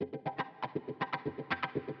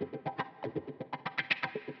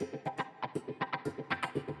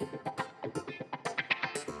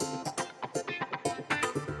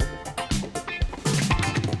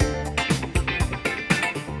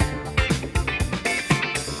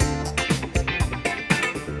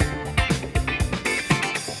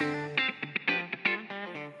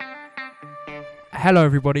Hello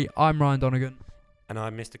everybody, I'm Ryan Donegan. And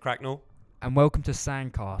I'm Mr. Cracknell. And welcome to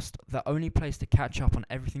Sandcast, the only place to catch up on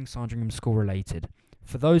everything Sandringham School related.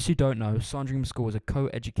 For those who don't know, Sandringham School is a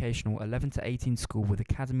co-educational 11 to 18 school with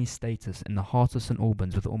academy status in the heart of St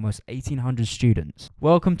Albans with almost 1,800 students.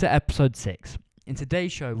 Welcome to episode 6. In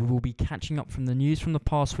today's show, we will be catching up from the news from the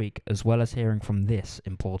past week as well as hearing from this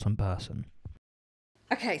important person.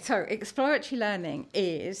 Okay, so exploratory learning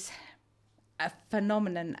is a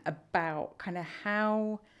phenomenon about kind of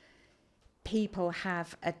how people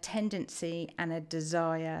have a tendency and a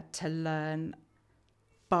desire to learn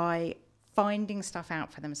by finding stuff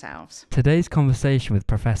out for themselves. Today's conversation with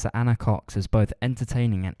Professor Anna Cox is both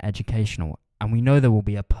entertaining and educational, and we know there will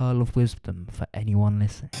be a pearl of wisdom for anyone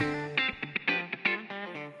listening.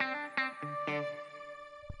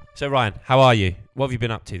 So Ryan, how are you? What have you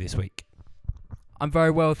been up to this week? I'm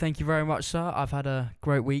very well, thank you very much, sir. I've had a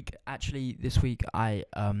great week. Actually, this week I,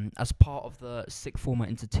 as part of the Sixth Former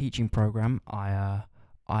into Teaching program, I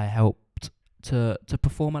helped to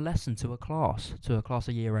perform a lesson to a class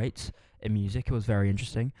of Year 8s in music. It was very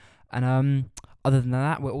interesting. And other than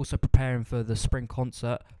that, we're also preparing for the spring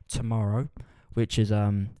concert tomorrow, which is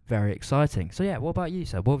very exciting. So yeah, what about you,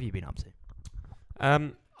 sir? What have you been up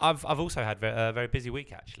to? I've also had a very busy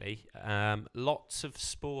week actually. Lots of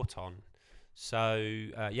sport on. So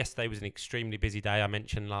yesterday was an extremely busy day. I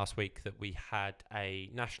mentioned last week that we had a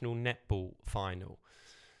national netball final.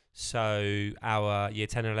 So our year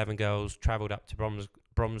 10 and 11 girls travelled up to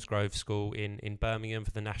Bromsgrove School in Birmingham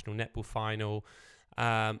for the national netball final.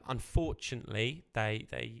 Unfortunately,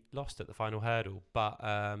 they lost at the final hurdle, but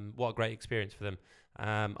what a great experience for them.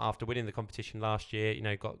 After winning the competition last year,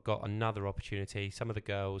 got another opportunity. Some of the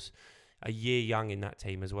girls a year young in that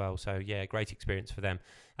team as well. So yeah, great experience for them.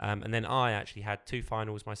 And then I actually had two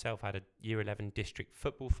finals myself. I had a year 11 district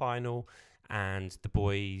football final and the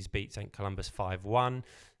boys beat St Columbus 5-1.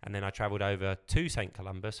 And then I travelled over to St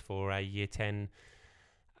Columbus for a year 10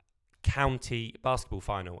 county basketball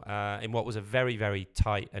final in what was a very, very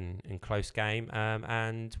tight and close game.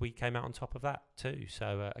 And we came out on top of that too.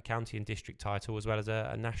 So a county and district title as well as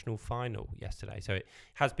a national final yesterday. So it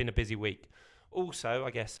has been a busy week. Also,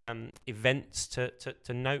 I guess, events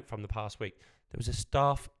to note from the past week. There was a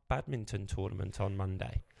staff badminton tournament on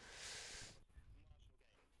Monday.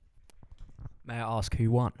 May I ask who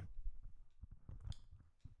won?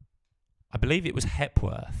 I believe it was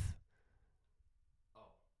Hepworth.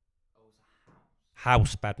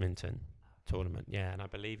 House badminton tournament, yeah, and I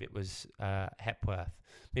believe it was Hepworth.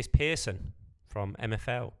 Miss Pearson from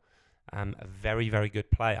MFL, a very, very good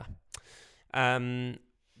player.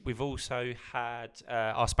 We've also had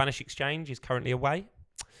our Spanish exchange is currently away.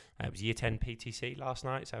 It was Year 10 PTC last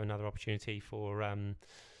night, so another opportunity for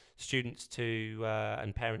students to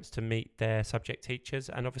and parents to meet their subject teachers.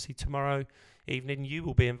 And obviously tomorrow evening you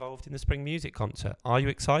will be involved in the spring music concert. Are you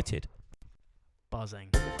excited? Buzzing.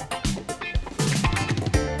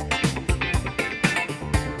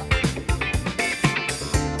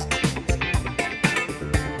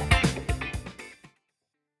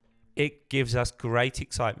 It gives us great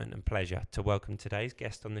excitement and pleasure to welcome today's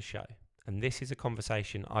guest on the show. And this is a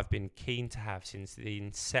conversation I've been keen to have since the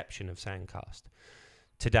inception of Sandcast.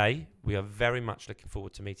 Today, we are very much looking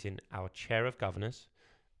forward to meeting our Chair of Governors,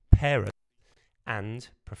 parent, and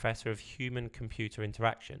Professor of Human-Computer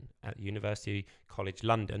Interaction at University College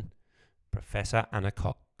London, Professor Anna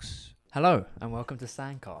Cox. Hello, and welcome to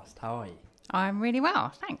Sandcast. How are you? I'm really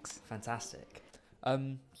well, thanks. Fantastic.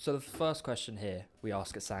 So the first question here we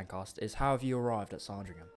ask at Sandcast is, how have you arrived at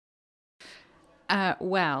Sandringham?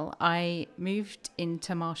 Well, I moved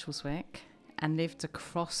into Marshalswick and lived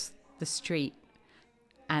across the street,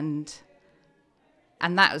 and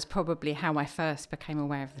that was probably how I first became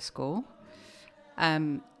aware of the school.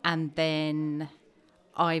 And then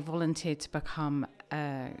I volunteered to become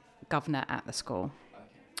a governor at the school.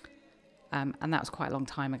 And that was quite a long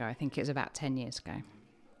time ago. I think it was about 10 years ago.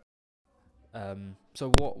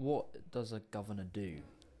 So what does a governor do?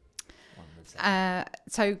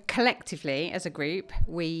 So collectively, as a group,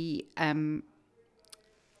 we are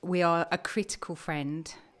a critical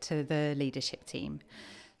friend to the leadership team.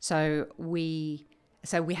 So we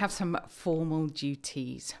have some formal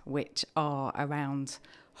duties which are around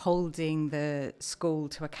holding the school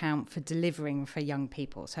to account for delivering for young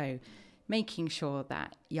people. So making sure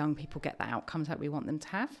that young people get the outcomes that we want them to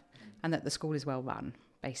have and that the school is well run,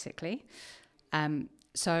 basically.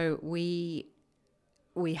 So we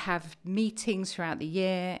have meetings throughout the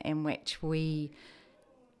year in which we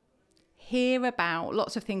hear about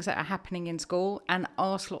lots of things that are happening in school and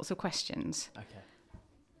ask lots of questions. Okay,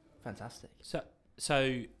 fantastic.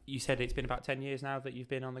 So you said it's been about 10 years now that you've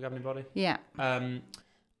been on the governing body. Yeah.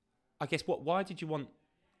 I guess why did you want,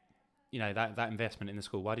 that investment in the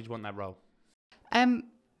school? Why did you want that role?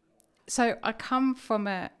 So I come from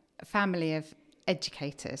a family of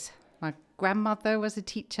educators. My grandmother was a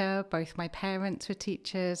teacher. Both my parents were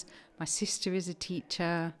teachers. My sister is a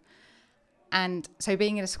teacher. And so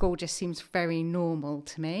being in a school just seems very normal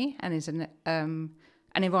to me, and is an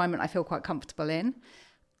environment I feel quite comfortable in.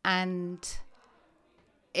 And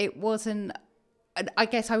it wasn't, I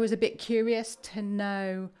guess I was a bit curious to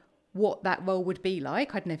know what that role would be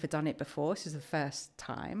like. I'd never done it before. This is the first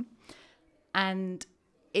time. And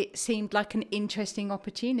it seemed like an interesting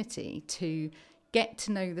opportunity to get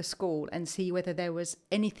to know the school and see whether there was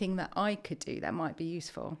anything that I could do that might be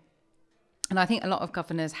useful. And I think a lot of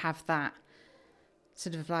governors have that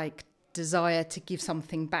sort of like desire to give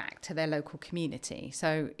something back to their local community.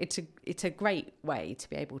 So it's a great way to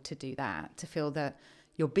be able to do that, to feel that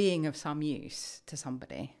you're being of some use to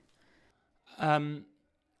somebody.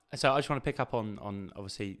 So I just want to pick up on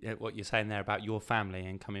obviously what you're saying there about your family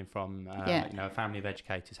and coming from a family of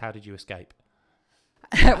educators. How did you escape?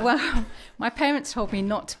 Well, my parents told me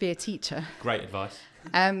not to be a teacher. Great advice.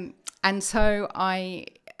 And so I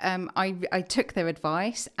took their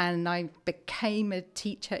advice and I became a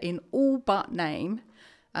teacher in all but name,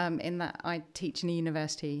 in that I teach in a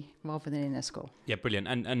university rather than in a school. Yeah, brilliant.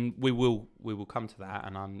 And we will come to that.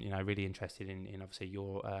 And I'm really interested in obviously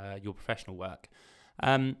your professional work.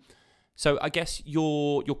 So I guess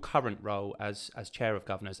your current role as chair of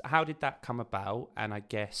governors, how did that come about? And I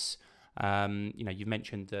guess you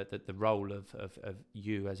mentioned the role of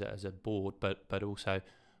you as a board, but also,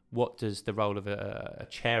 what does the role of a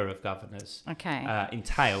chair of governors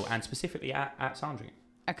entail, and specifically at Sandringham?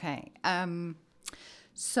 Okay.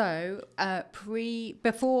 So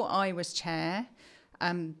before I was chair,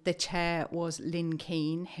 the chair was Lynn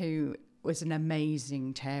Keane, who was an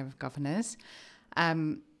amazing chair of governors.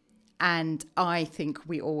 And I think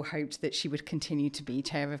we all hoped that she would continue to be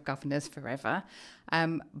chair of governors forever.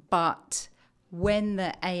 But when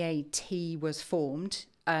the AAT was formed,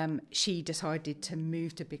 she decided to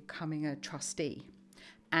move to becoming a trustee.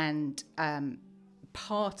 And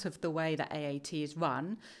part of the way that AAT is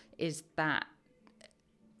run is that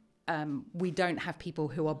we don't have people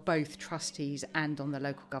who are both trustees and on the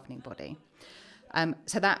local governing body.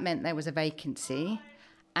 So that meant there was a vacancy,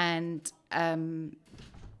 and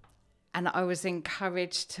I was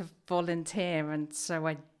encouraged to volunteer, and so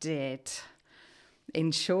I did.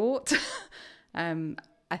 In short,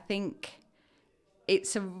 I think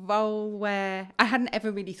it's a role where I hadn't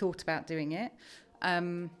ever really thought about doing it,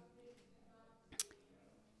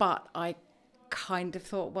 but I kind of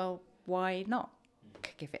thought, well, why not?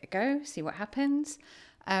 Could give it a go, see what happens.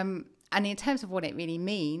 And in terms of what it really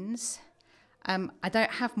means, I don't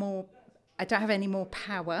have any more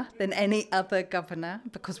power than any other governor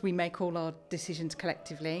because we make all our decisions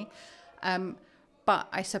collectively. But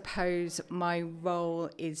I suppose my role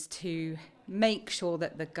is to make sure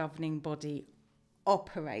that the governing body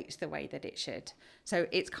operates the way that it should. So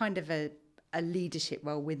it's kind of a leadership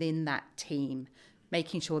role within that team,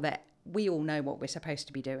 making sure that we all know what we're supposed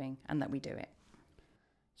to be doing and that we do it.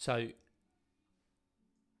 So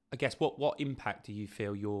I guess what impact do you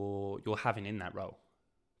feel you're having in that role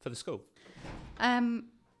for the school? I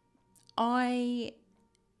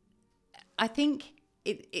think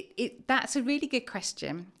that's a really good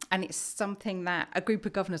question, and it's something that a group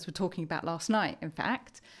of governors were talking about last night, in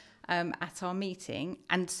fact, at our meeting.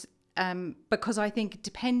 And because I think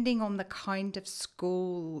depending on the kind of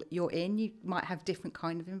school you're in, you might have different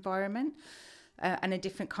kind of environment and a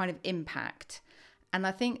different kind of impact. And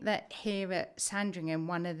I think that here at Sandringham,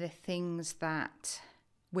 one of the things that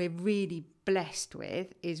we're really blessed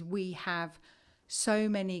with is we have so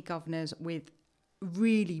many governors with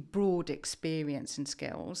really broad experience and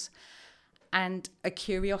skills and a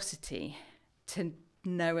curiosity to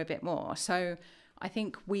know a bit more. So I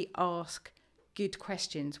think we ask good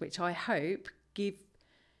questions, which I hope give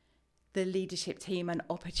the leadership team an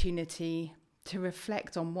opportunity to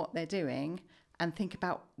reflect on what they're doing and think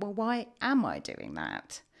about, well, why am I doing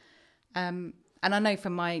that? And I know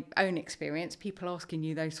from my own experience, people asking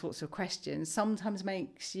you those sorts of questions sometimes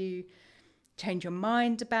makes you change your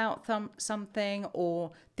mind about something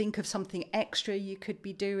or think of something extra you could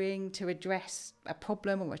be doing to address a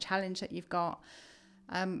problem or a challenge that you've got.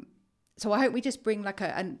 So I hope we just bring like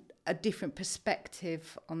a different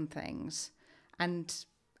perspective on things and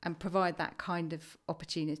provide that kind of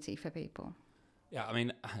opportunity for people. Yeah, I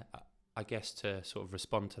mean, I guess to sort of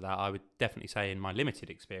respond to that, I would definitely say in my limited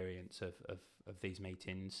experience of these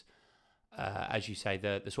meetings, as you say,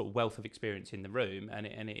 the sort of wealth of experience in the room, and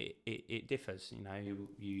it differs. You know,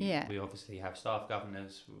 we obviously have staff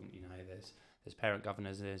governors. You know, there's parent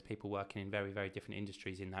governors. There's people working in very, very different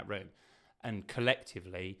industries in that room, and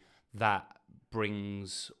collectively that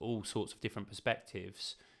brings all sorts of different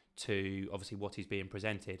perspectives to obviously what is being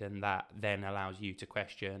presented, and that then allows you to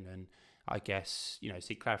question and, I guess, you know,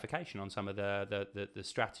 seek clarification on some of the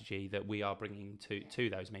strategy that we are bringing to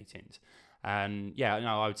those meetings. And yeah,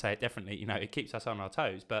 no, I would say it definitely, you know, it keeps us on our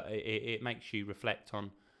toes, but it makes you reflect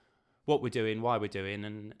on what we're doing, why we're doing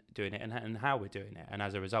it, and how we're doing it. And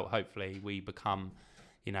as a result, hopefully we become,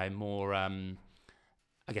 you know, more,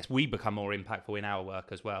 I guess we become more impactful in our work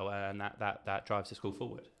as well. And that drives the school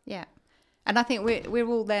forward. Yeah. And I think we're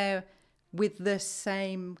all there with the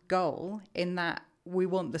same goal, in that we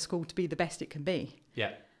want the school to be the best it can be.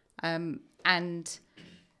 Yeah. And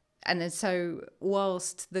then so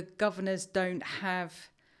whilst the governors don't have,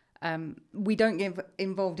 we don't get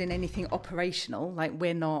involved in anything operational, like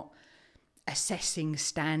we're not assessing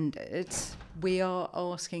standards, we are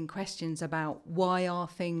asking questions about why are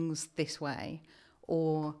things this way,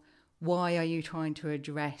 or why are you trying to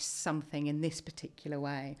address something in this particular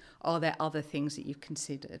way? Are there other things that you've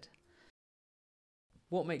considered?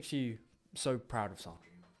 What makes you so proud of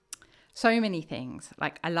Sandringham? So many things.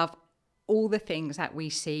 Like, I love all the things that we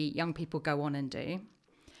see young people go on and do.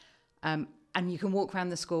 And you can walk around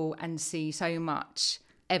the school and see so much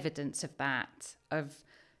evidence of that, of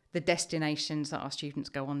the destinations that our students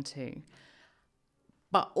go on to.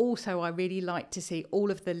 But also I really like to see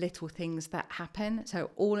all of the little things that happen. So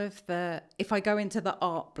if I go into the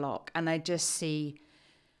art block and I just see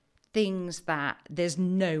things that there's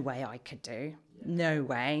no way I could do, no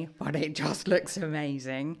way, but it just looks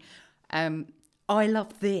amazing. I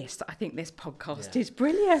love this. I think this podcast is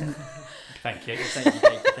brilliant. Thank you.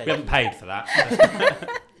 We haven't paid for that.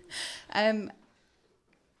 And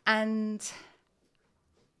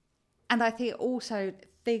I think also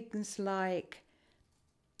things like,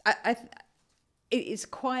 it's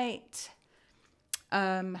quite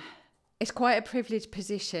a privileged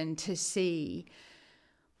position to see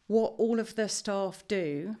what all of the staff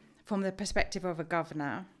do from the perspective of a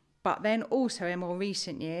governor. But then also in more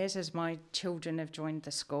recent years, as my children have joined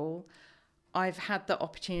the school, I've had the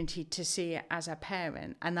opportunity to see it as a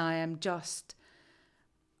parent, and I am just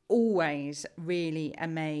always really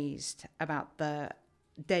amazed about the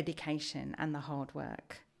dedication and the hard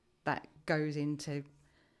work that goes into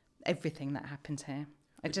everything that happens here.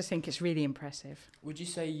 I just think it's really impressive. Would you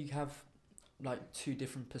say you have like two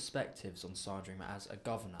different perspectives on Sandringham as a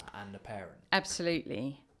governor and a parent?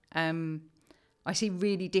 Absolutely. I see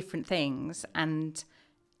really different things, and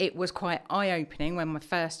it was quite eye-opening when my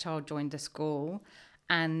first child joined the school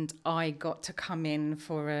and I got to come in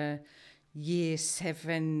for a year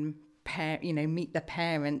 7 meet the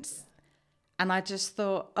parents, and I just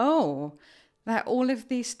thought, that all of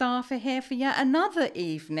these staff are here for yet another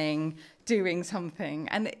evening doing something.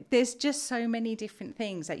 And there's just so many different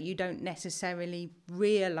things that you don't necessarily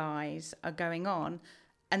realise are going on,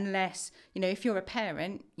 unless, if you're a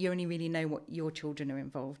parent, you only really know what your children are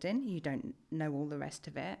involved in. You don't know all the rest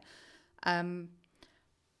of it.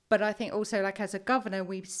 But I think also, like as a governor,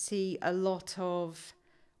 we see a lot of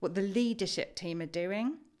what the leadership team are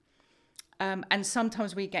doing. And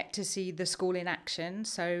sometimes we get to see the school in action.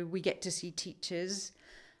 So we get to see teachers.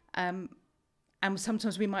 And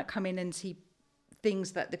sometimes we might come in and see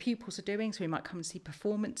things that the pupils are doing. So we might come and see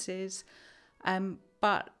performances.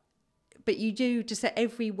 But you do, just at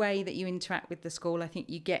every way that you interact with the school, I think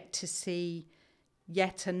you get to see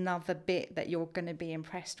yet another bit that you're going to be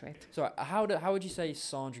impressed with. So how would you say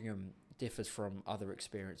Sandringham differs from other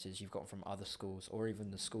experiences you've got from other schools, or even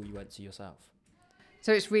the school you went to yourself?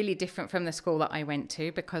 So it's really different from the school that I went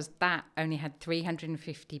to, because that only had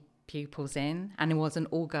 350 pupils in, and it was an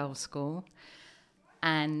all-girls school.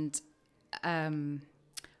 And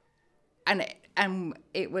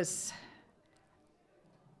it was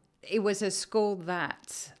a school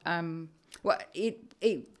that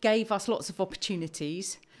it gave us lots of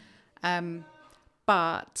opportunities,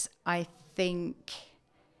 but I think,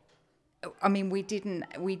 we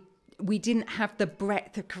didn't have the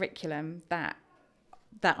breadth of curriculum that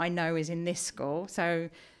I know is in this school. So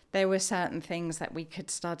there were certain things that we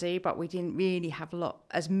could study, but we didn't really have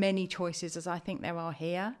as many choices as I think there are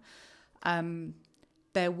here.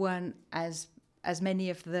 There weren't as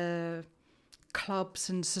many of the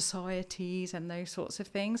clubs and societies and those sorts of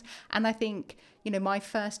things. And I think, my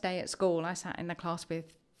first day at school, I sat in the class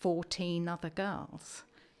with 14 other girls.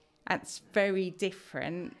 That's very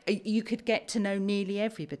different. You could get to know nearly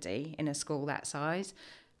everybody in a school that size.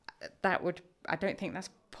 I don't think that's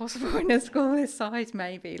possible in a school this size.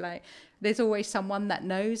 Maybe like there's always someone that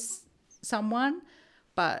knows someone,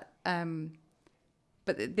 but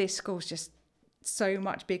this school's just so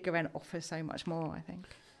much bigger and offers so much more, I think.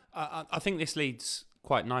 I think this leads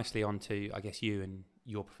quite nicely onto, I guess, you and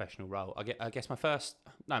your professional role. I guess my first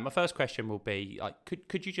question will be, like,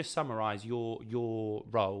 could you just summarise your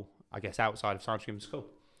role, I guess, outside of Sandringham School?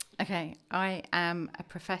 Okay, I am a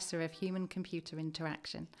professor of human-computer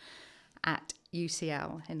interaction at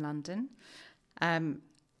UCL in London.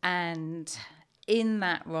 And in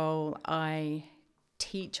that role, I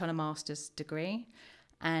teach on a master's degree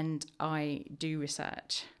and I do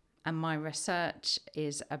research. And my research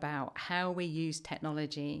is about how we use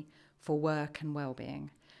technology for work and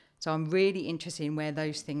well-being. So I'm really interested in where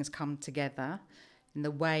those things come together, in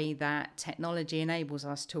the way that technology enables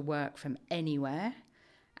us to work from anywhere.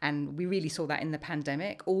 And we really saw that in the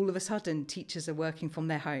pandemic. All of a sudden, teachers are working from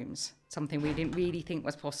their homes, something we didn't really think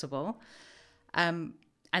was possible. And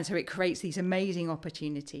so it creates these amazing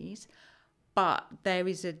opportunities. But there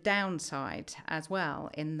is a downside as well,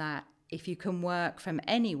 in that if you can work from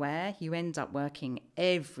anywhere, you end up working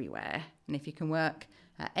everywhere. And if you can work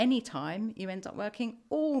at any time, you end up working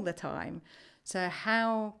all the time. So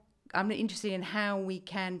I'm interested in how we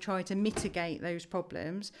can try to mitigate those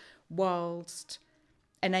problems whilst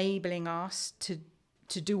enabling us to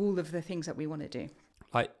do all of the things that we want to do.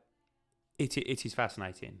 Like, it is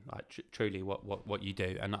fascinating, like truly what you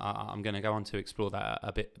do, and I'm going to go on to explore that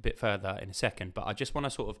a bit further in a second. But I just want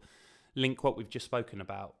to sort of link what we've just spoken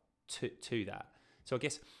about to that. So I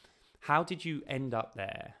guess, how did you end up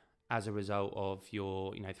there as a result of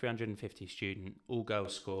your 350 student all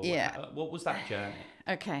girls school? Yeah. What was that journey?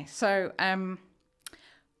 Okay, so I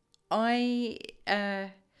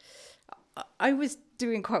was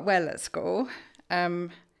doing quite well at school.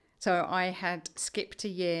 So I had skipped a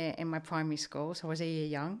year in my primary school, so I was a year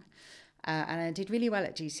young, and I did really well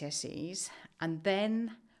at GCSEs. And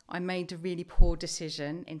then I made a really poor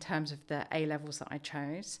decision in terms of the A-levels that I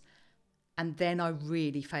chose. And then I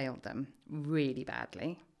really failed them really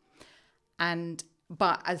badly.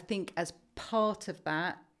 But I think as part of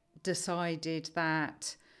that, decided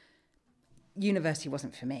that university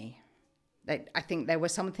wasn't for me. I think there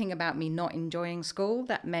was something about me not enjoying school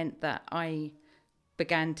that meant that I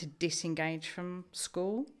began to disengage from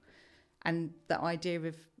school and the idea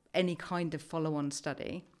of any kind of follow-on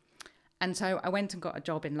study. And so I went and got a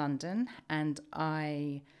job in London, and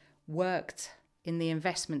I worked in the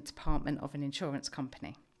investment department of an insurance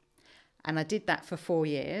company. And I did that for 4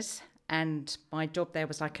 years. And my job there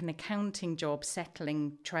was like an accounting job,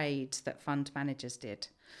 settling trades that fund managers did.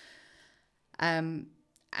 And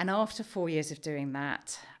after 4 years of doing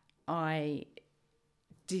that, I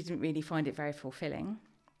didn't really find it very fulfilling.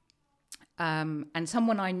 And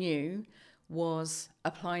someone I knew was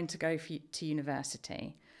applying to go to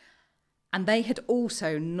university. And they had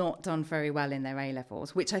also not done very well in their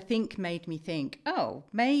A-levels, which I think made me think, oh,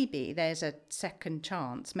 maybe there's a second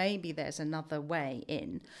chance. Maybe there's another way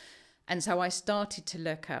in. And so I started to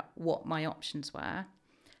look at what my options were.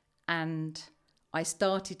 And I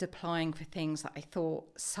started applying for things that I thought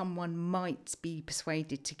someone might be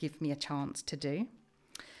persuaded to give me a chance to do.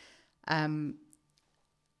 And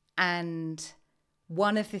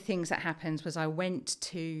one of the things that happened was I went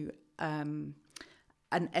to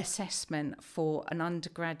an assessment for an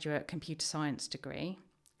undergraduate computer science degree,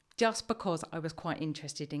 just because I was quite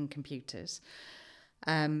interested in computers.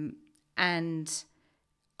 And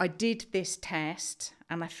I did this test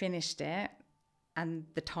and I finished it, and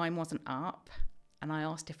the time wasn't up, and I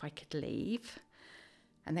asked if I could leave.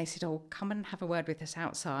 And they said, oh, come and have a word with us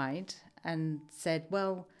outside, and said,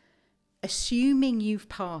 well, assuming you've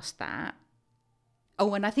passed that.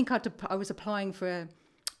 Oh, and I think I was applying for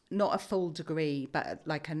not a full degree, but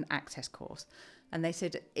like an access course. And they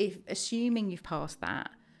said, assuming you've passed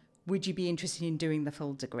that, would you be interested in doing the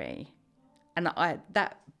full degree? And I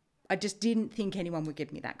just didn't think anyone would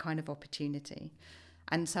give me that kind of opportunity.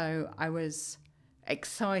 And so I was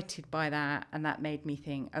excited by that, and that made me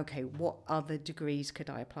think, okay, what other degrees could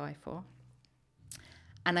I apply for?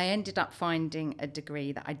 And I ended up finding a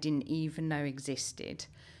degree that I didn't even know existed,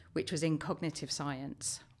 which was in cognitive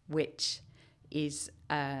science, which is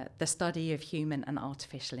the study of human and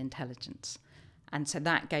artificial intelligence. And so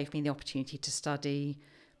that gave me the opportunity to study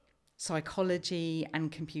psychology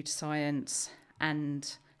and computer science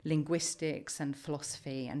and linguistics and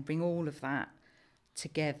philosophy, and bring all of that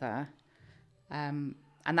together. And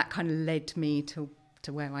that kind of led me to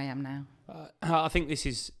where I am now. I think this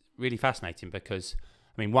is really fascinating because,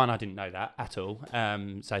 I mean, one, I didn't know that at all.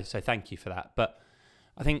 So thank you for that. But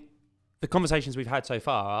I think the conversations we've had so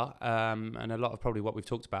far, and a lot of probably what we've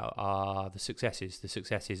talked about are the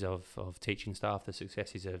successes of teaching staff, the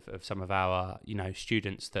successes of some of our,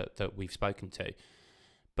 students that we've spoken to.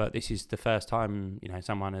 But this is the first time,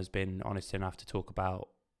 someone has been honest enough to talk about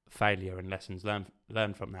failure and lessons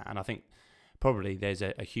learned from that. And I think probably there's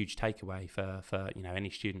a huge takeaway for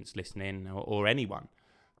any students listening or anyone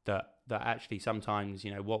that actually sometimes,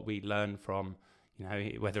 what we learn from,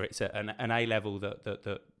 whether it's an A level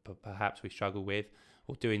that perhaps we struggle with,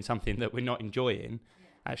 or doing something that we're not enjoying,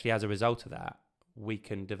 actually as a result of that, we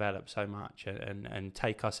can develop so much and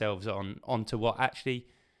take ourselves onto what actually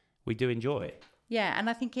we do enjoy. Yeah, and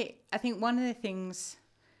I think one of the things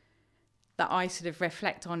that I sort of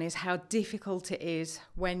reflect on is how difficult it is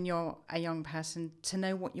when you're a young person to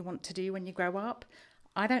know what you want to do when you grow up.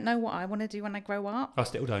 I don't know what I want to do when I grow up. I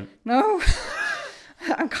still don't. No.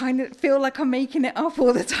 I kind of feel like I'm making it up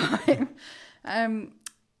all the time.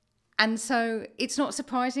 And so it's not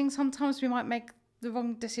surprising. Sometimes we might make the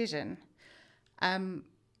wrong decision. And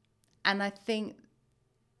I think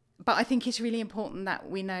it's really important that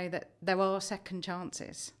we know that there are second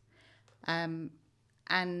chances. And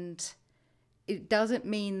it doesn't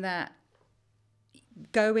mean that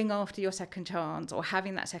going after your second chance or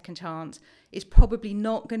having that second chance is probably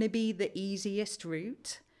not going to be the easiest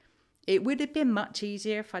route. It would have been much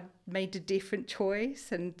easier if I'd made a different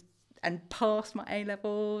choice and passed my A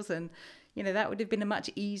levels, and that would have been a much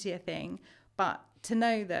easier thing. But to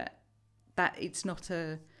know that it's not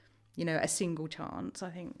a single chance, I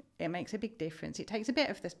think it makes a big difference. It takes a bit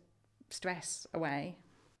of the stress away.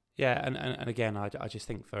 Yeah, and again, I just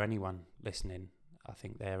think for anyone listening, I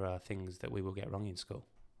think there are things that we will get wrong in school.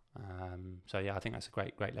 So yeah, I think that's a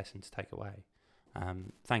great lesson to take away.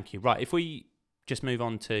 Thank you. Right, if we just move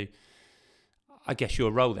on to, I guess,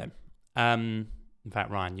 your role then. In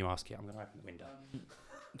fact, Ryan, you ask it. I'm going to open the window.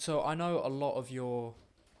 So I know a lot of your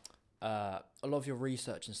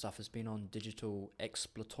research and stuff has been on digital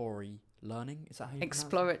exploratory learning. Is that how you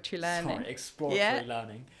exploratory pronounce it? learning? Sorry, exploratory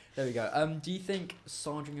learning. There we go. Do you think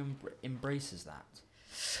Sandringham embraces that?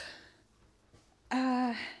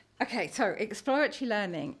 Okay, so exploratory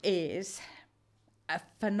learning is a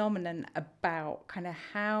phenomenon about kind of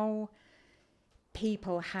how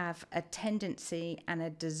people have a tendency and a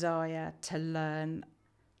desire to learn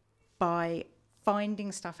by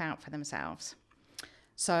finding stuff out for themselves.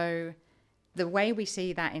 So the way we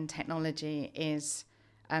see that in technology is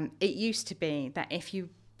it used to be that if you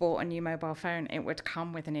bought a new mobile phone, it would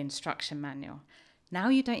come with an instruction manual. Now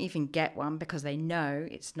you don't even get one because they know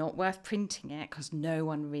it's not worth printing it because no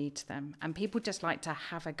one reads them. And people just like to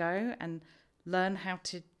have a go and learn how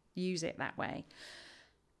to use it that way.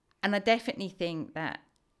 And I definitely think that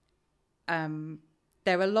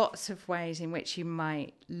there are lots of ways in which you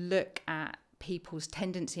might look at people's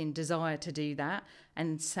tendency and desire to do that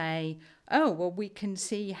and say, oh, well, we can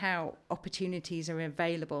see how opportunities are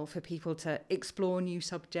available for people to explore new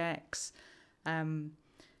subjects,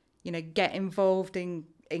 get involved in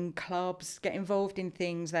clubs, get involved in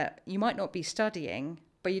things that you might not be studying,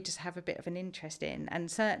 but you just have a bit of an interest in.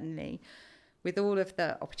 And certainly with all of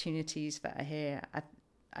the opportunities that are here,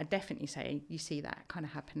 I definitely say you see that kind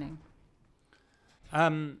of happening.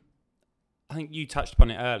 I think you touched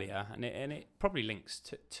upon it earlier, and it probably links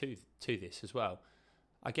to this as well.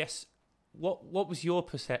 I guess what was your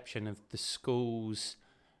perception of the school's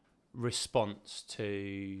response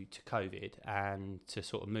to COVID and to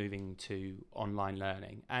sort of moving to online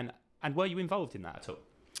learning, and were you involved in that at all?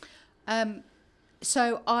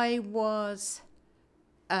 So I was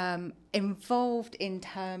involved in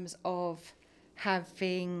terms of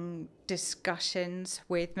having discussions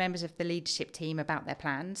with members of the leadership team about their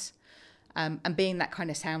plans, and being that kind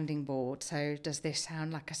of sounding board. So does this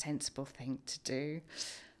sound like a sensible thing to do?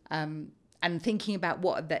 And thinking about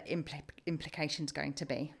what are the implications going to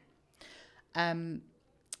be. I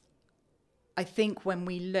think when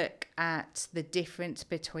we look at the difference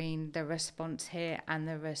between the response here and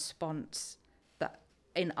the response that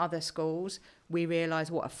in other schools, we realise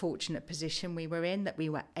what a fortunate position we were in, that we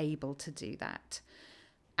were able to do that.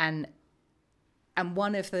 And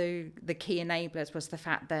one of the key enablers was the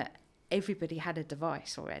fact that everybody had a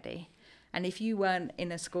device already. And if you weren't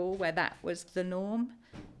in a school where that was the norm,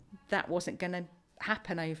 that wasn't going to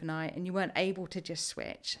happen overnight, and you weren't able to just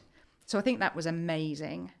switch. So I think that was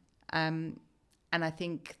amazing. And I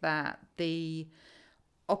think that the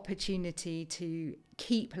opportunity to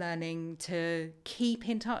keep learning, to keep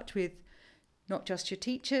in touch with not just your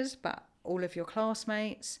teachers, but all of your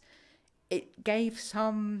classmates, it gave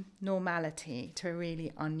some normality to a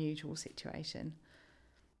really unusual situation.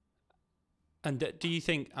 And do you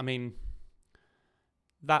think,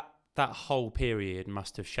 that whole period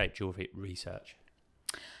must have shaped your research.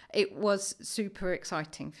 It was super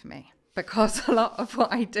exciting for me because a lot of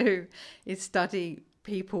what I do is study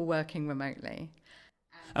people working remotely.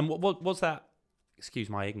 And what was that? Excuse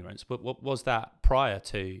my ignorance, but what was that prior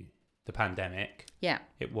to the pandemic? Yeah.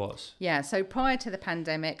 It was. Yeah, so prior to the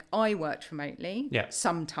pandemic, I worked remotely Yeah.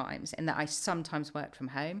 sometimes, in that I sometimes worked from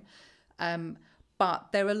home.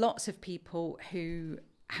 But there are lots of people who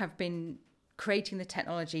have been creating the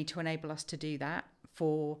technology to enable us to do that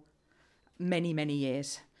for many, many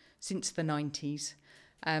years, since the 90s.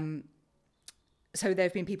 So there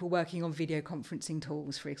have been people working on video conferencing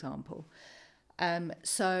tools, for example.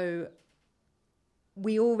 So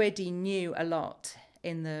we already knew a lot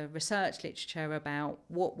in the research literature about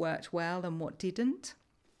what worked well and what didn't.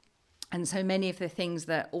 And so many of the things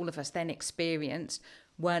that all of us then experienced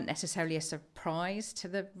weren't necessarily a surprise to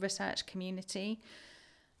the research community.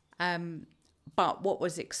 But what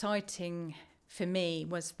was exciting for me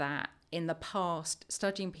was that in the past,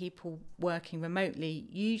 studying people working remotely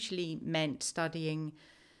usually meant studying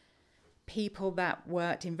people that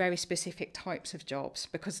worked in very specific types of jobs,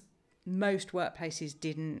 because most workplaces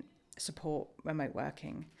didn't support remote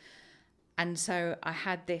working. And so I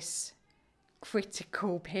had this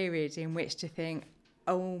critical period in which to think,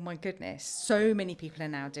 oh my goodness, so many people are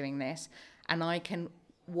now doing this, and I can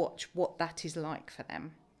watch what that is like for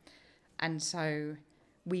them. And so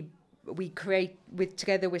we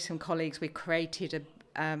together with some colleagues, we created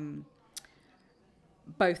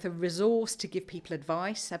both a resource to give people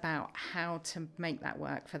advice about how to make that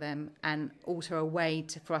work for them, and also a way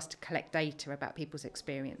for us to collect data about people's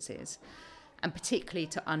experiences, and particularly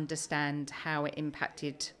to understand how it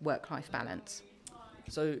impacted work-life balance.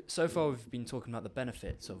 So far we've been talking about the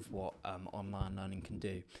benefits of what online learning can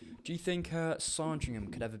do. Do you think Sandringham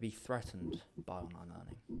could ever be threatened by online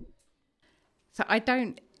learning? So I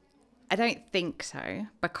don't think so,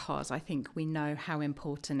 because I think we know how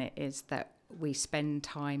important it is that we spend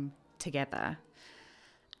time together,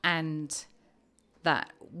 and that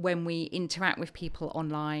when we interact with people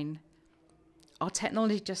online, our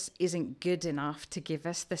technology just isn't good enough to give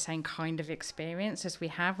us the same kind of experience as we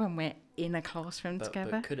have when we're in a classroom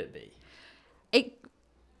together. But could it be?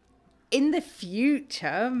 In the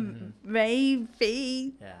future,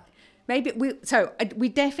 maybe. Yeah. Maybe we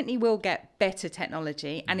definitely will get better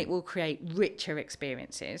technology, and it will create richer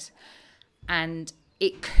experiences, and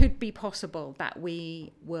it could be possible that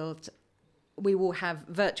we will have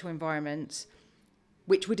virtual environments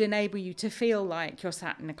which would enable you to feel like you're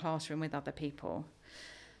sat in a classroom with other people.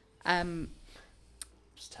 It's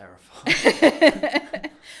terrifying.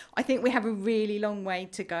 I think we have a really long way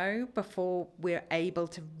to go before we're able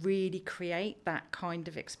to really create that kind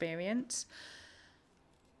of experience.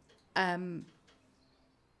 Some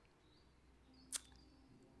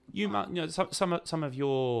of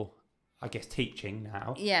your, I guess, teaching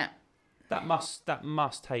now. Yeah. That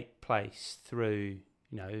must take place through,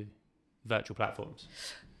 virtual platforms.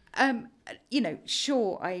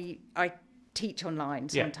 Sure, I teach online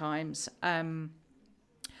sometimes.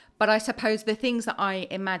 But I suppose the things that I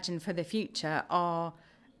imagine for the future are,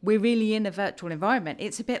 we're really in a virtual environment.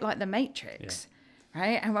 It's a bit like the Matrix,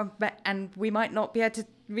 right? And we might not be able to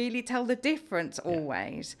really tell the difference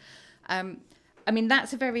always.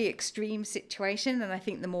 That's a very extreme situation, and I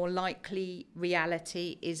think the more likely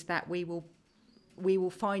reality is that we will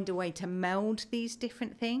find a way to meld these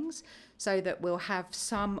different things, so that we'll have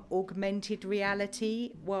some augmented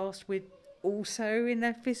reality whilst we're also in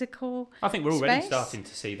the physical I think we're already space. starting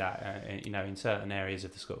to see that, in certain areas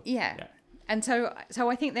of the school. Yeah. And so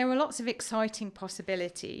I think there are lots of exciting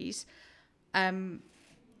possibilities,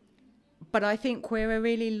 but I think we're a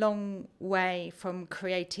really long way from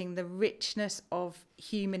creating the richness of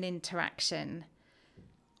human interaction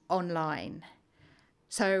online.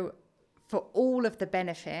 So for all of the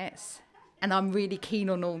benefits, and I'm really keen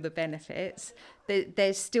on all the benefits,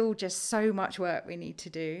 there's still just so much work we need to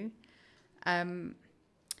do.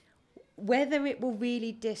 Whether it will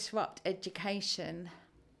really disrupt education,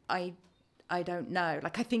 I don't know.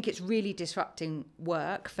 I think it's really disrupting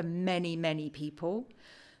work for many, many people.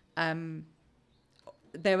 There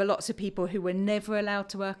are lots of people who were never allowed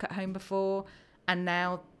to work at home before, and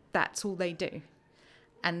now that's all they do.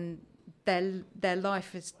 And their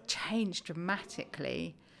life has changed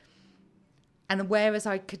dramatically. And whereas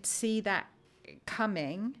I could see that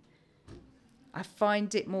coming, I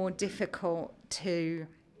find it more difficult to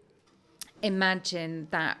imagine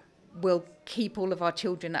that we'll keep all of our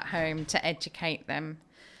children at home to educate them.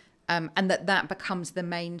 and that becomes the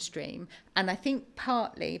mainstream. And I think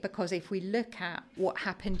partly because if we look at what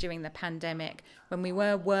happened during the pandemic, when we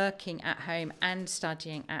were working at home and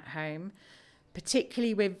studying at home,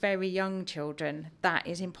 particularly with very young children, that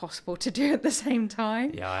is impossible to do at the same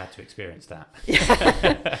time. Yeah, I had to experience that.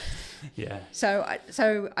 Yeah. So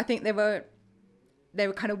I think there were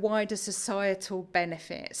kind of wider societal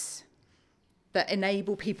benefits that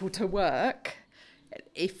enable people to work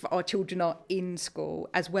if our children are in school,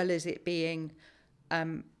 as well as it being,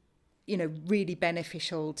 really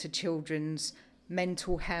beneficial to children's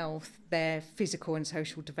mental health, their physical and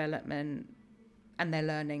social development, and their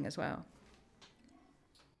learning as well.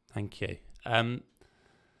 Thank you. Can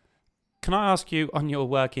I ask you on your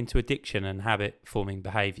work into addiction and habit-forming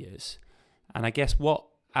behaviours, and I guess what,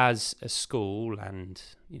 as a school and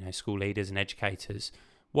school leaders and educators,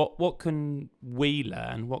 what can we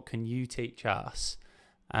learn? What can you teach us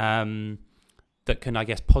that can, I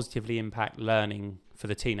guess, positively impact learning for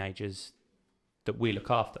the teenagers that we look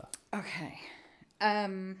after? Okay.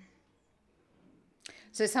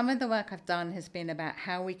 So some of the work I've done has been about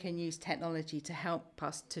how we can use technology to help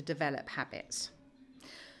us to develop habits.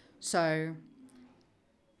 So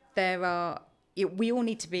we all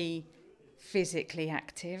need to be physically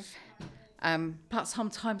active, but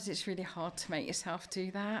sometimes it's really hard to make yourself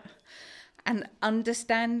do that. And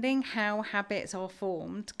understanding how habits are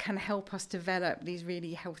formed can help us develop these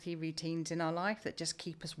really healthy routines in our life that just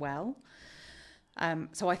keep us well.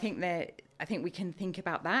 So I think we can think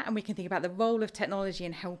about that, and we can think about the role of technology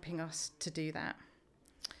in helping us to do that.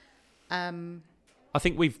 I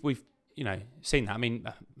think we've seen that. I mean,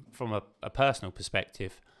 from a personal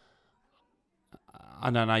perspective, I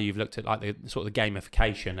don't know, you've looked at like the sort of the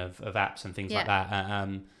gamification of apps and things like that.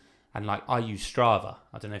 And like I use Strava.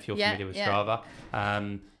 I don't know if you're familiar with Strava.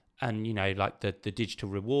 And like the digital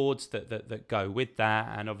rewards that go with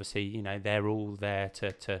that, and obviously they're all there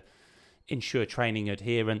to ensure training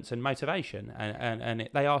adherence and motivation, and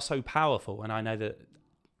they are so powerful. And I know that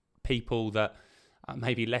people that are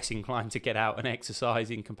maybe less inclined to get out and exercise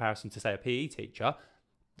in comparison to, say, a PE teacher,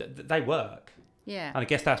 they work. Yeah. And I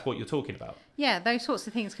guess that's what you're talking about. Yeah, those sorts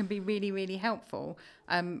of things can be really, really helpful.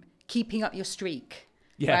 Keeping up your streak,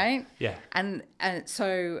 yeah. Right? Yeah. And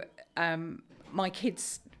so my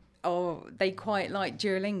kids they quite like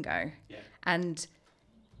Duolingo. Yeah. And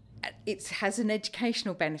it has an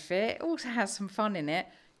educational benefit. It also has some fun in it.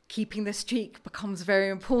 Keeping the streak becomes very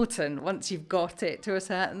important once you've got it to a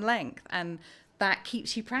certain length, and that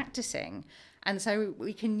keeps you practicing. And so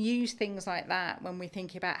we can use things like that when we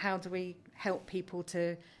think about how do we help people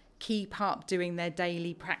to keep up doing their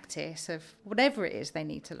daily practice of whatever it is they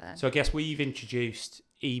need to learn. So I guess we've introduced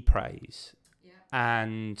e-praise,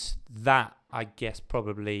 and that, I guess,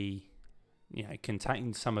 probably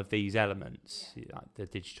contains some of these elements, like the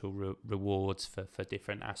digital rewards for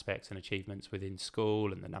different aspects and achievements within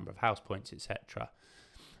school, and the number of house points, etc.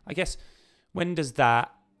 I guess, when does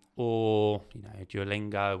that, or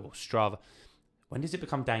Duolingo or Strava, when does it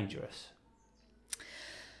become dangerous?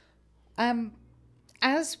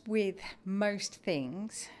 As with most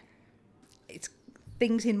things,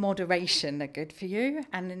 things in moderation are good for you,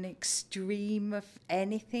 and an extreme of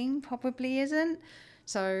anything probably isn't.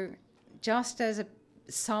 So just as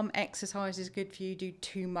some exercise is good for you, do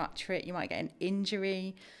too much for it, you might get an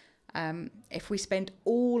injury. If we spend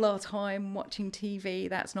all our time watching TV,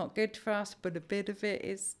 that's not good for us, but a bit of it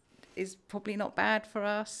is probably not bad for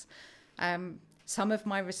us. Some of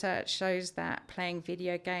my research shows that playing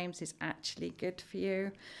video games is actually good for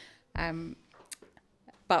you.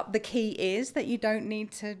 But the key is that you don't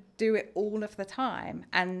need to do it all of the time.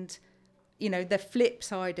 And the flip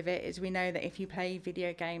side of it is we know that if you play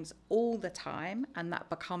video games all the time and that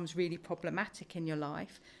becomes really problematic in your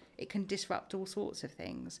life, it can disrupt all sorts of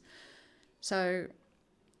things. So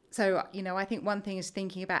I think one thing is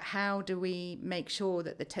thinking about how do we make sure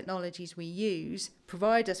that the technologies we use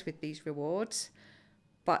provide us with these rewards,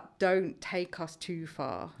 but don't take us too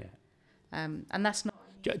far. Yeah. And that's not...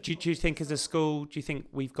 Do you think as a school, do you think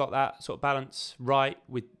we've got that sort of balance right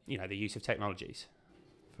with, the use of technologies?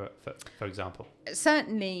 For example,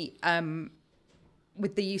 certainly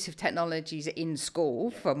with the use of technologies in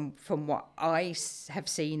school, from what I have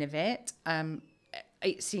seen of it,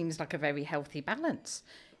 it seems like a very healthy balance.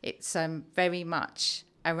 It's very much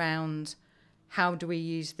around how do we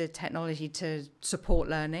use the technology to support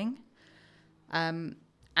learning,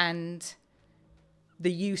 and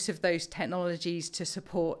the use of those technologies to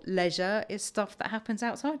support leisure is stuff that happens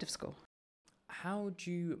outside of school. How do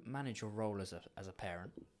you manage your role as a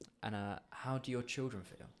parent, and how do your children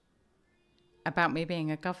feel? About me being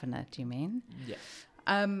a governor, do you mean? Yeah.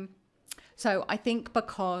 So I think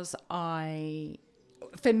because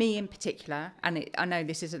for me in particular, and I know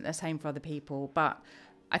this isn't the same for other people, but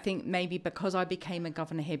I think maybe because I became a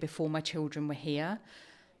governor here before my children were here,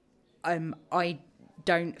 I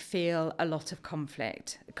don't feel a lot of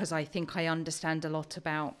conflict because I think I understand a lot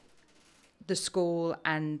about the school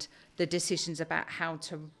and the decisions about how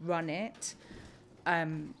to run it,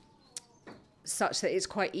 such that it's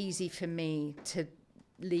quite easy for me to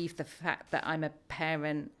leave the fact that I'm a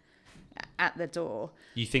parent at the door.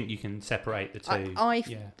 You think you can separate the two?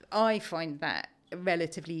 I find that a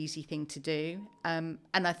relatively easy thing to do. And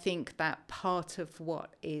I think that part of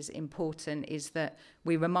what is important is that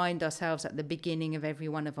we remind ourselves at the beginning of every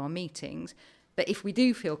one of our meetings that if we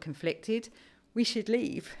do feel conflicted, we should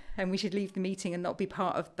leave, and we should leave the meeting and not be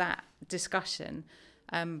part of that discussion,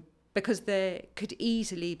 because there could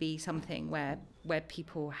easily be something where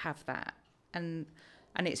people have that, and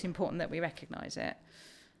it's important that we recognise it.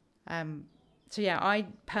 So yeah, I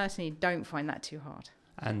personally don't find that too hard.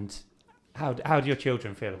 And how do your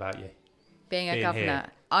children feel about you being a governor?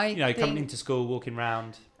 Here? Coming into school, walking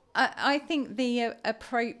round. I think the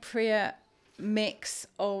appropriate mix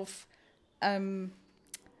of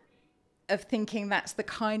thinking that's the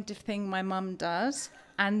kind of thing my mum does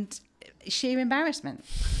and sheer embarrassment.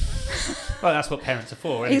 Well, that's what parents are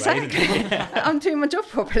for, anyway. Exactly. Isn't it? I'm doing my job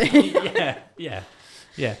properly. Yeah.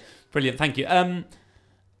 Brilliant. Thank you.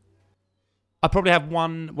 I probably have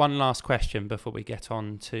one last question before we get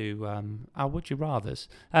on to our would you rathers.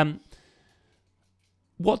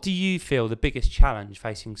 What do you feel the biggest challenge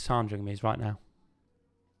facing Sandringham is right now?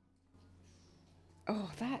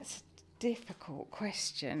 Oh, that's a difficult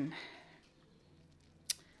question.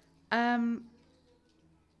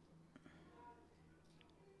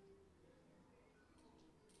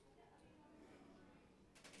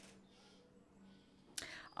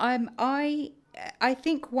 I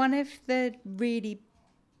think one of the really...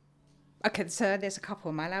 Okay, so there's a couple.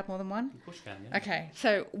 Am I allowed more than one? Of course you can, yeah. Okay,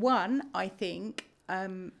 so one, I think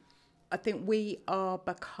we are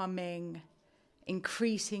becoming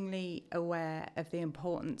increasingly aware of the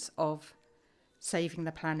importance of saving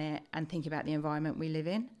the planet and thinking about the environment we live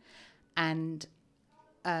in, and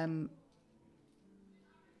I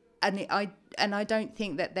don't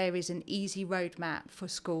think that there is an easy roadmap for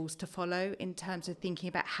schools to follow in terms of thinking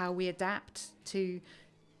about how we adapt to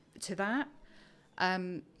that.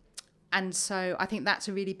 And so I think that's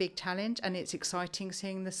a really big challenge, and it's exciting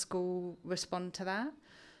seeing the school respond to that,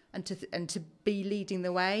 and to be leading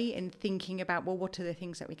the way in thinking about, well, what are the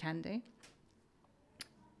things that we can do?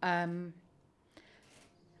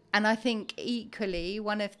 And I think equally,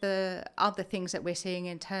 one of the other things that we're seeing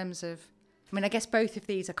in terms of, I mean, I guess both of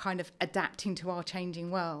these are kind of adapting to our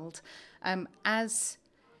changing world. As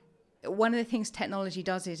one of the things technology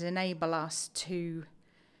does is enable us to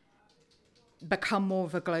become more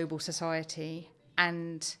of a global society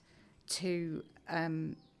and to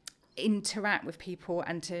interact with people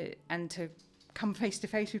and to come face to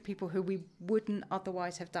face with people who we wouldn't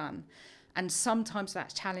otherwise have done. And sometimes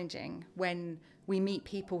that's challenging when we meet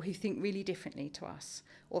people who think really differently to us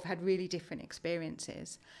or have had really different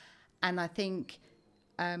experiences. And I think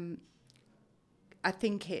it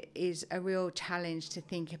is a real challenge to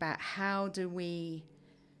think about how do we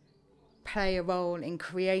play a role in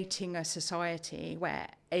creating a society where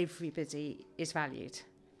everybody is valued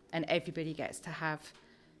and everybody gets to have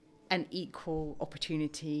an equal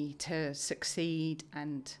opportunity to succeed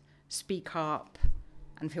and speak up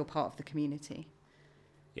and feel part of the community.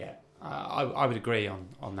 Yeah, I would agree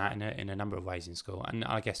on that in a number of ways in school, and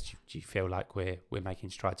I guess do you feel like we're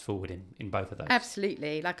making strides forward in both of those?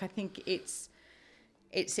 Absolutely. Like, I think it's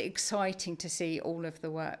exciting to see all of the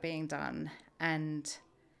work being done, and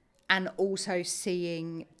also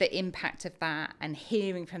seeing the impact of that and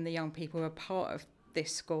hearing from the young people who are part of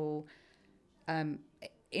this school, in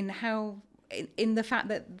the fact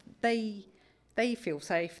that they feel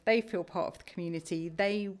safe, they feel part of the community,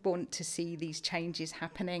 they want to see these changes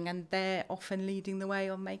happening, and they're often leading the way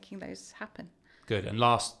on making those happen. Good. And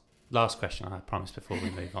last question, I promise, before we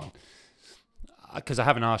move on, because I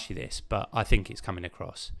haven't asked you this, but I think it's coming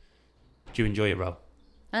across. Do you enjoy your role?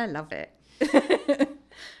 I love it.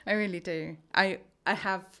 I really do. I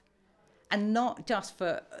have, and not just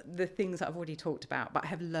for the things that I've already talked about, but I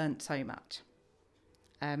have learnt so much.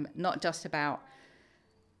 Not just about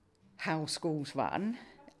how schools run,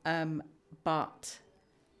 but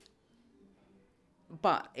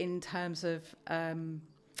in terms of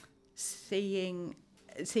seeing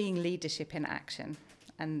leadership in action,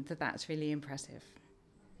 and that's really impressive.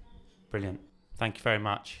 Brilliant. Thank you very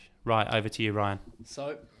much. Right, over to you, Ryan.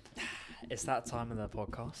 So, it's that time of the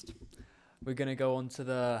podcast we're going to go on to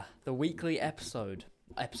the weekly a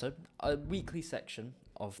weekly section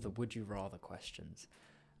of the Would You Rather questions.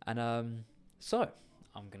 And so,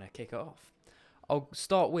 I'm going to kick it off. I'll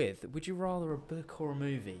start with, would you rather a book or a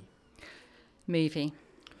movie? Movie.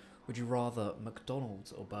 Would you rather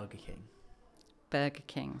McDonald's or Burger King? Burger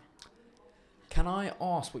King. Can I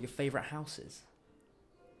ask what your favourite house is?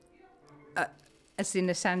 As in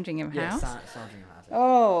the Sandringham house? Yes, Sandringham house.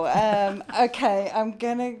 Oh, okay. I'm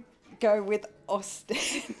going to go with Austin.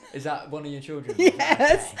 Is that one of your children?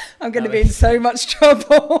 Yes. Okay. I'm going to be in so much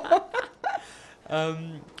trouble.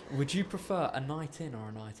 Would you prefer a night in or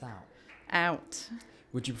a night out? Out.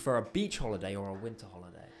 Would you prefer a beach holiday or a winter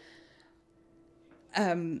holiday?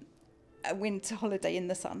 A winter holiday in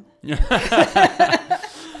the sun.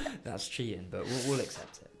 That's cheating, but we'll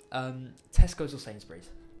accept it. Tesco's or Sainsbury's?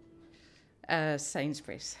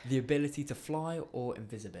 Sainsbury's. The ability to fly or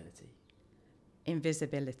invisibility?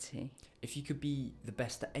 Invisibility. If you could be the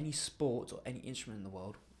best at any sport or any instrument in the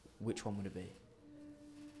world, which one would it be?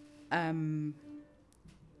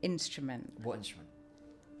 Instrument. What instrument?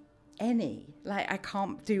 Any. Like, I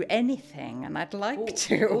can't do anything, and I'd like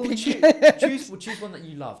to. Choose one that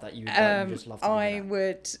you love, that you just love to be I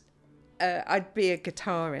would... I'd be a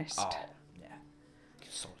guitarist. Oh, yeah.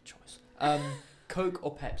 Solid choice. Coke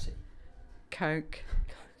or Pepsi? Coke.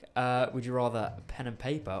 Would you rather a pen and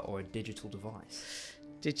paper or a digital device?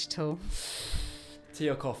 Digital. Tea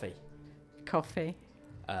or coffee? Coffee.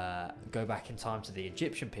 Go back in time to the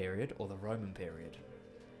Egyptian period or the Roman period?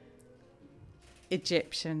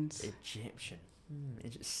 Egyptians. Egyptian.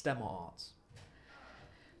 STEM or arts?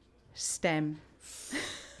 STEM.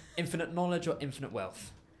 Infinite knowledge or infinite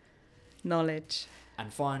wealth? Knowledge.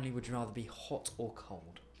 And finally, would you rather be hot or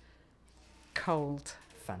cold? Cold.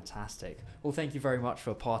 Fantastic. Well, thank you very much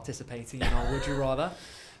for participating in our Would You Rather.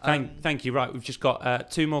 Thank you. Right, we've just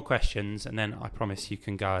got 2 more questions, and then I promise you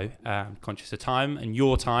can go. Conscious of time and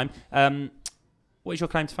your time. What is your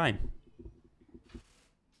claim to fame?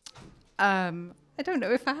 I don't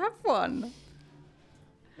know if I have one.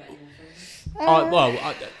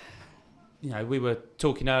 We were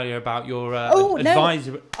talking earlier about your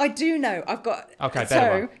advisor. No, I do know. I've got. Okay,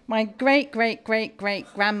 so my great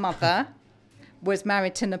grandmother was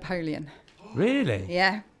married to Napoleon. Really?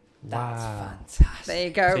 Yeah. That's fantastic. There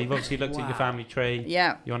you go. So you've obviously looked at your family tree.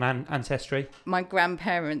 Yeah. Your ancestry. My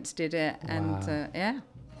grandparents did it, and yeah.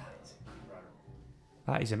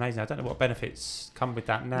 That is amazing. I don't know what benefits come with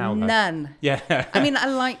that now. Though. None. Yeah. I mean, I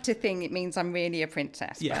like to think it means I'm really a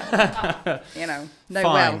princess. Yeah. But, no Fine.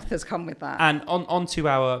 wealth has come with that. And on to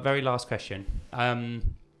our very last question. I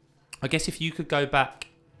guess if you could go back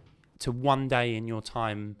to one day in your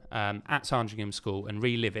time at Sandringham School and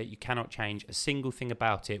relive it, you cannot change a single thing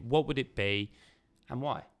about it. What would it be, and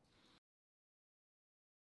why?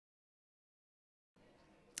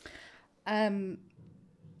 I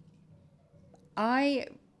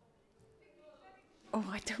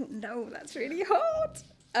don't know. That's really hard.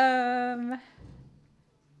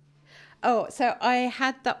 So I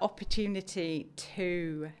had the opportunity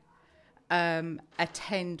to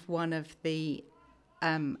attend one of the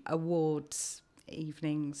awards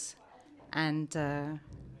evenings, and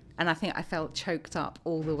I think I felt choked up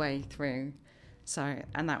all the way through. So,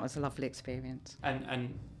 and that was a lovely experience.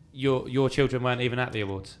 And your children weren't even at the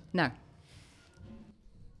awards? No.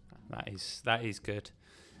 That is good.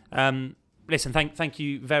 Listen, thank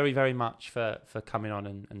you very, very much for coming on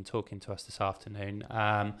and talking to us this afternoon.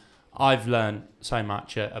 I've learned so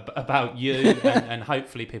much about you, and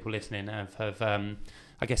hopefully people listening have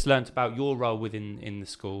I guess, learnt about your role within the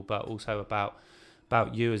school, but also about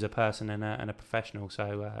you as a person and a professional.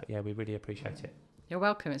 So we really appreciate it. You're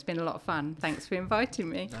welcome. It's been a lot of fun. Thanks for inviting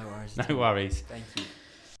me. No worries. No worries. Thank you.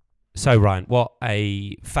 So, Ryan, what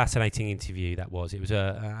a fascinating interview that was. It was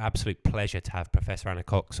an absolute pleasure to have Professor Anna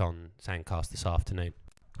Cox on Sandcast this afternoon.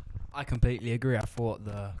 I completely agree. I thought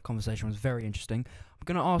the conversation was very interesting. I'm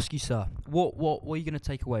going to ask you, sir, what are you going to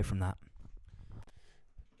take away from that?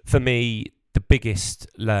 For me, the biggest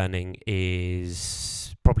learning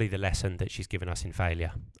is probably the lesson that she's given us in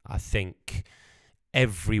failure. I think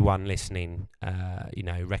everyone listening,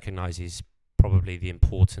 recognises probably the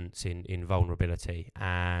importance in vulnerability,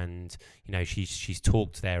 and she's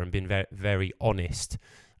talked there and been very, very honest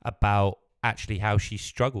about actually how she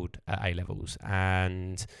struggled at A levels,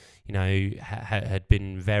 and had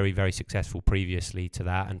been very, very successful previously to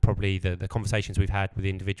that, and probably the conversations we've had with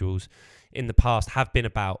individuals in the past have been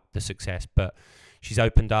about the success, but she's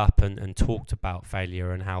opened up and talked about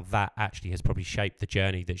failure and how that actually has probably shaped the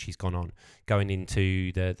journey that she's gone on, going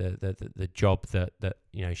into the job that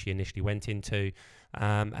she initially went into,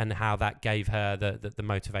 and how that gave her the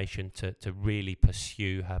motivation to really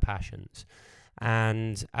pursue her passions.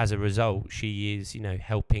 And as a result, she is,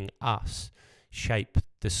 helping us shape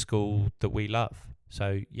the school that we love.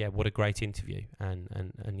 So yeah, what a great interview,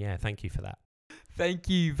 and yeah, thank you for that. Thank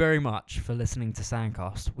you very much for listening to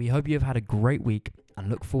Sandcast. We hope you have had a great week and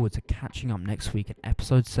look forward to catching up next week in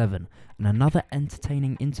episode 7 and another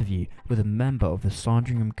entertaining interview with a member of the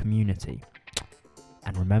Sandringham community.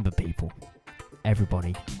 And remember, people,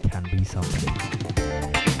 everybody can be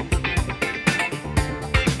somebody.